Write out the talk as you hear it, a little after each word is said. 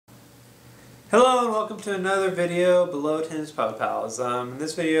Hello and welcome to another video below TimsPuppetPals. In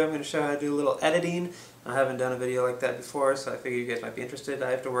this video I'm going to show how to do a little editing. I haven't done a video like that before, so I figured you guys might be interested.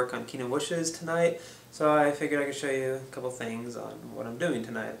 I have to work on Kingdom Wishes tonight, so I figured I could show you a couple things on what I'm doing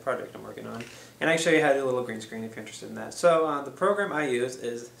tonight, the project I'm working on. And I can show you how to do a little green screen if you're interested in that. So the program I use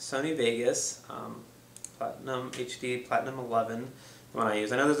is Sony Vegas Platinum HD Platinum 11, the one I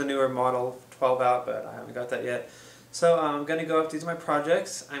use. I know there's a newer model 12 out, but I haven't got that yet. So I'm going to go up, these are my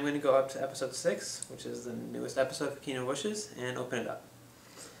projects. I'm going to go up to episode 6, which is the newest episode for Kingdom Wishes, and open it up.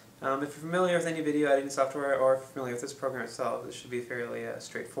 If you're familiar with any video editing software, or if you're familiar with this program itself, this should be fairly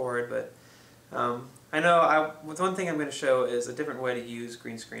straightforward, but I know one thing I'm going to show is a different way to use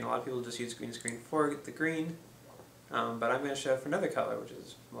green screen. A lot of people just use green screen for the green, but I'm going to show for another color, which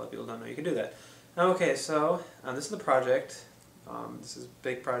is, a lot of people don't know you can do that. Okay, so this is the project. This is a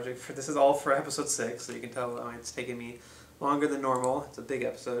big project. This is all for episode 6, so you can tell it's taking me longer than normal. It's a big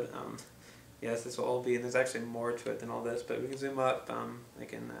episode. Yes, this will all be, and there's actually more to it than all this, but we can zoom up. I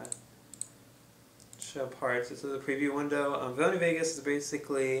can show parts. This is a preview window. Sony Vegas is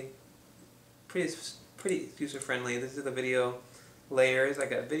basically pretty user-friendly. This is the video layers. I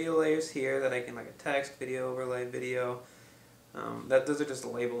got video layers here that I can, like a text, video overlay, video. Those are just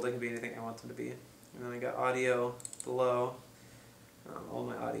labeled. They can be anything I want them to be. And then I got audio below. All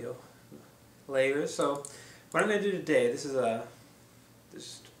my audio layers. So what I'm going to do today, this is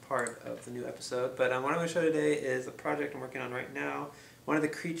just part of the new episode, but what I'm going to show today is a project I'm working on right now. One of the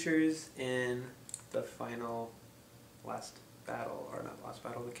creatures in the final last battle, or not last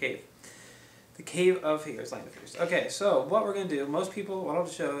battle, the cave. The cave of here's Land of Fears. Okay, so what we're going to do, most people, what I'll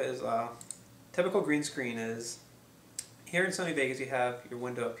show is typical green screen is here in Sony Vegas you have your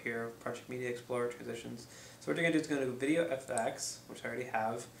window up here, Project Media Explorer, Transitions. So what you're going to do is going to go Video FX, which I already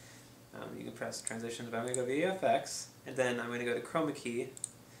have. You can press Transitions, but I'm going to go Video FX, and then I'm going to go to Chroma key. And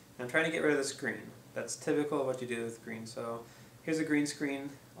I'm trying to get rid of this green. That's typical of what you do with green. So here's a green screen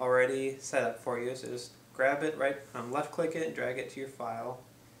already set up for you. So just grab it, left click it, and drag it to your file,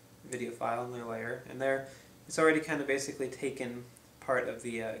 video file in the layer. And there, it's already kind of basically taken part of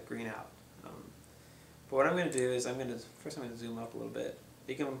the green out. But what I'm going to do is first I'm going to zoom up a little bit.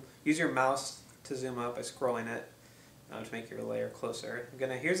 You can use your mouse to zoom up by scrolling it to make your layer closer.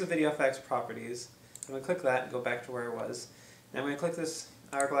 Here's the Video Effects properties. I'm going to click that and go back to where it was. Now I'm going to click this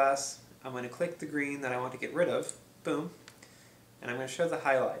hourglass. I'm going to click the green that I want to get rid of. Boom. And I'm going to show the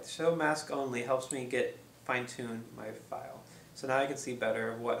highlights. Show mask only helps me fine-tune my file. So now I can see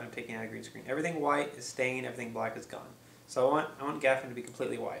better what I'm taking out of green screen. Everything white is staying, everything black is gone. So I want Gaffin to be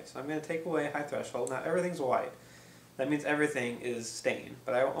completely white. So I'm going to take away high threshold. Now everything's white. That means everything is staying,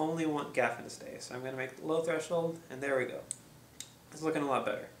 but I only want Gaffin to stay. So I'm going to make low threshold, and there we go. It's looking a lot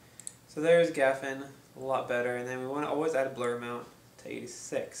better. So there's Gaffin, a lot better, and then we want to always add a blur amount to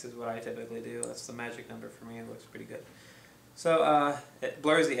 86 is what I typically do. That's the magic number for me. It looks pretty good. So it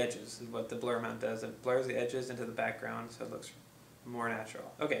blurs the edges is what the blur amount does. It blurs the edges into the background, so it looks more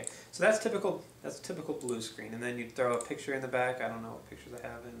natural. Okay, so that's typical blue screen, and then you throw a picture in the back. I don't know what pictures I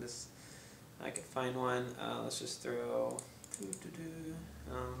have in this. I could find one. Let's just throw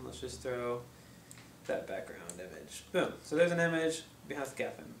that background image. Boom. So there's an image behind the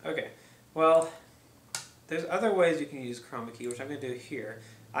Gaffin. Okay. Well, there's other ways you can use Chroma key, which I'm going to do here.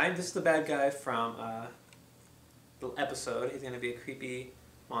 This is the bad guy from the episode. He's going to be a creepy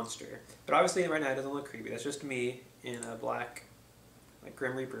monster, but obviously right now it doesn't look creepy. That's just me in a black,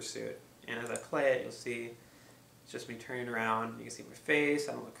 Grim Reaper suit. And as I play it, you'll see. It's just me turning around. You can see my face.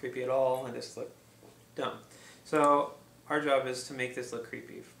 I don't look creepy at all. I just look dumb. So our job is to make this look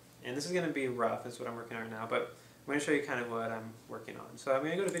creepy. And this is going to be rough. That's what I'm working on right now. But I'm going to show you kind of what I'm working on. So I'm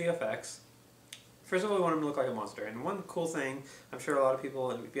going to go to Video Effects. First of all, we want him to look like a monster. And one cool thing, I'm sure a lot of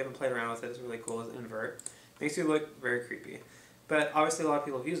people, and if you haven't played around with it, it's really cool, is invert. Makes you look very creepy. But obviously a lot of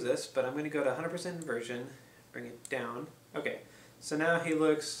people have used this. But I'm going to go to 100% inversion, bring it down. Okay. So now he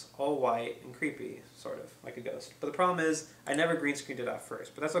looks all white and creepy, sort of, like a ghost. But the problem is, I never green screened it out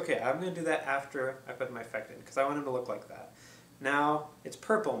first. But that's okay. I'm going to do that after I put my effect in, because I want him to look like that. Now, it's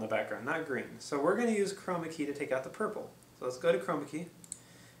purple in the background, not green. So we're going to use Chroma key to take out the purple. So let's go to Chroma key.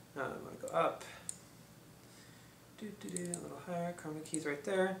 I'm going to go up. A little higher. Chroma key's right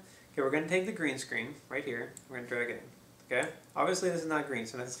there. Okay, we're going to take the green screen, right here. We're going to drag it in. Okay? Obviously this is not green,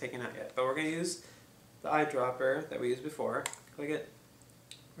 so nothing's taken out yet. But we're going to use the eyedropper that we used before. Click it.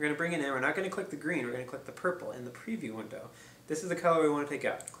 We're going to bring it in. We're not going to click the green. We're going to click the purple in the preview window. This is the color we want to take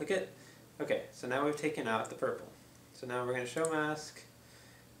out. Click it. Okay, so now we've taken out the purple. So now we're going to show mask.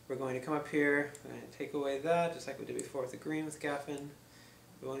 We're going to come up here. We're going to take away that, just like we did before with the green with Gaffin.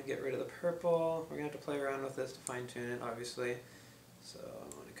 We want to get rid of the purple. We're going to have to play around with this to fine tune it, obviously. So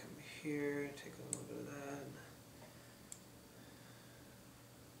I want to come here, take a little bit of that.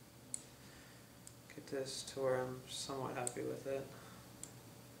 Get this to where I'm somewhat happy with it.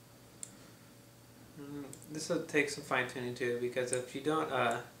 And this will take some fine tuning too, because if you don't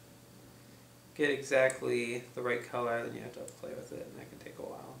get exactly the right color, then you have to play with it, and that can take a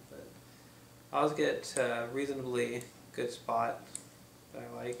while. But I'll just get a reasonably good spot that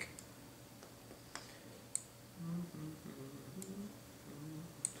I like.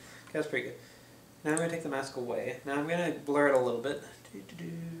 Okay, that's pretty good. Now I'm going to take the mask away. Now I'm going to blur it a little bit.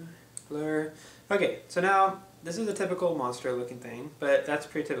 Blur. Okay, so now this is a typical monster looking thing, but that's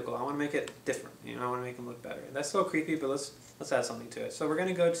pretty typical. I want to make it different. You know, I want to make him look better. That's still creepy, but let's add something to it. So we're going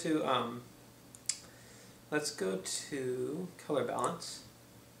to go to let's go to color balance.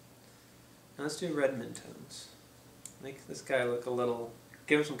 And let's do red midtones. Make this guy look a little,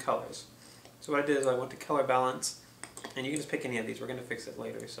 give him some colors. So what I did is I went to color balance, and you can just pick any of these. We're going to fix it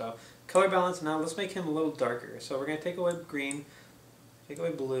later. So color balance, now let's make him a little darker. So we're going to take away green, take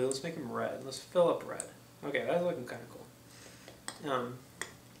away blue, let's make him red. Let's fill up red. Okay, that's looking kind of cool.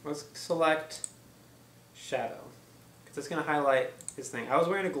 Let's select shadow, because it's going to highlight his thing. I was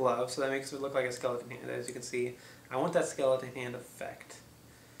wearing a glove, so that makes it look like a skeleton hand. As you can see, I want that skeleton hand effect.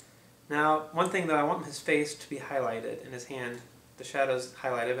 Now, one thing though, I want his face to be highlighted, and his hand, the shadow's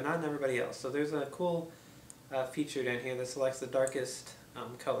highlighted, but not in everybody else. So there's a cool feature down here that selects the darkest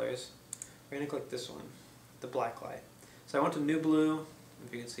colors. We're going to click this one, the black light. So I want a new blue,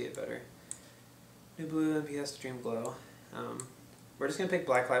 if you can see it better. New blue MPS Dream Glow. We're just going to pick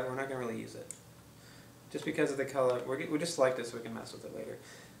black light, but we're not going to really use it. Just because of the color, we just select it so we can mess with it later.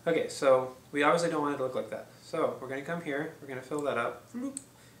 Okay, so we obviously don't want it to look like that. So we're going to come here, we're going to fill that up.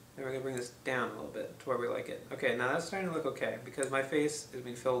 And we're going to bring this down a little bit to where we like it. Okay, now that's starting to look okay because my face is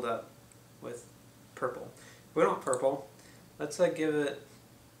being filled up with purple. If we don't want purple, let's give it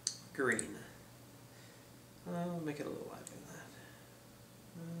green. We'll make it a little lighter than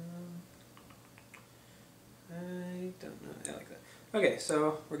that. I don't know, I like that. Okay,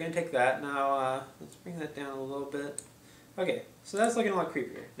 so we're going to take that. Now let's bring that down a little bit. Okay, so that's looking a lot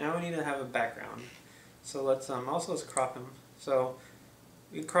creepier. Now we need to have a background. So let's crop him. So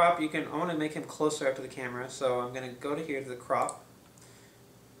you crop, I want to make him closer up to the camera, so I'm going to go to here to the crop.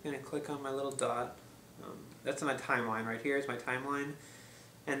 I'm going to click on my little dot. That's my timeline right here is my timeline.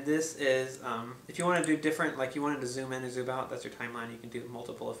 And this is, if you want to do different, like you wanted to zoom in and zoom out, that's your timeline. You can do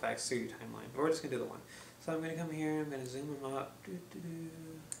multiple effects through your timeline. But we're just going to do the one. So I'm going to come here, I'm going to zoom him up.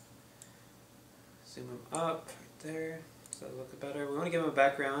 Zoom him up right there, so it'll look better. We want to give him a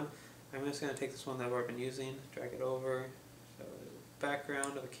background. I'm just going to take this one that we've been using, drag it over. So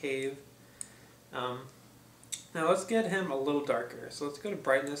background of a cave. Now let's get him a little darker. So let's go to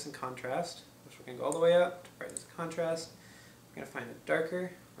brightness and contrast, which we're going to go all the way up to brightness and contrast. We're going to find it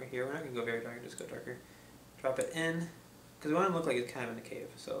darker right here. We're not going to go very dark, just go darker. Drop it in, because we want him to look like he's kind of in a cave.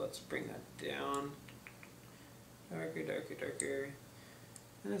 So let's bring that down. Darker, darker, darker.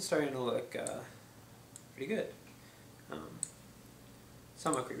 And it's starting to look pretty good.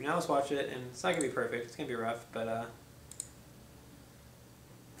 Somewhat creepy. Now let's watch it, and it's not going to be perfect. It's going to be rough, but and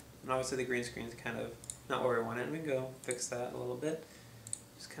obviously the green screen is kind of not where we want it, and we can go fix that a little bit.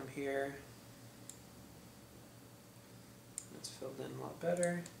 Just come here. It's filled in a lot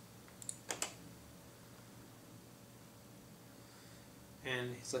better.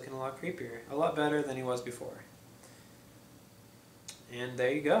 And he's looking a lot creepier. A lot better than he was before. And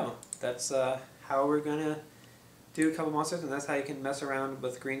there you go. That's how we're going to do a couple monsters, and that's how you can mess around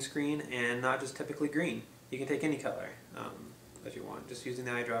with green screen, and not just typically green. You can take any color. If you want, just using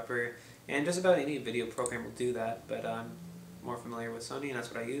the eyedropper, and just about any video program will do that, but I'm more familiar with Sony and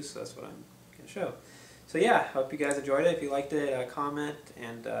that's what I use, so that's what I'm going to show. So yeah, hope you guys enjoyed it. If you liked it, comment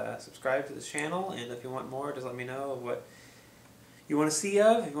and subscribe to this channel, and if you want more, just let me know of what you want to see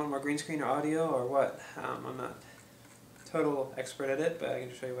of, if you want more green screen or audio or what. I'm not a total expert at it, but I can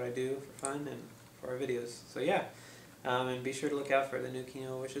just show you what I do for fun and for our videos. So yeah, and be sure to look out for the new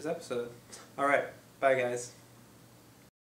Kino Wishes episode. Alright, bye guys.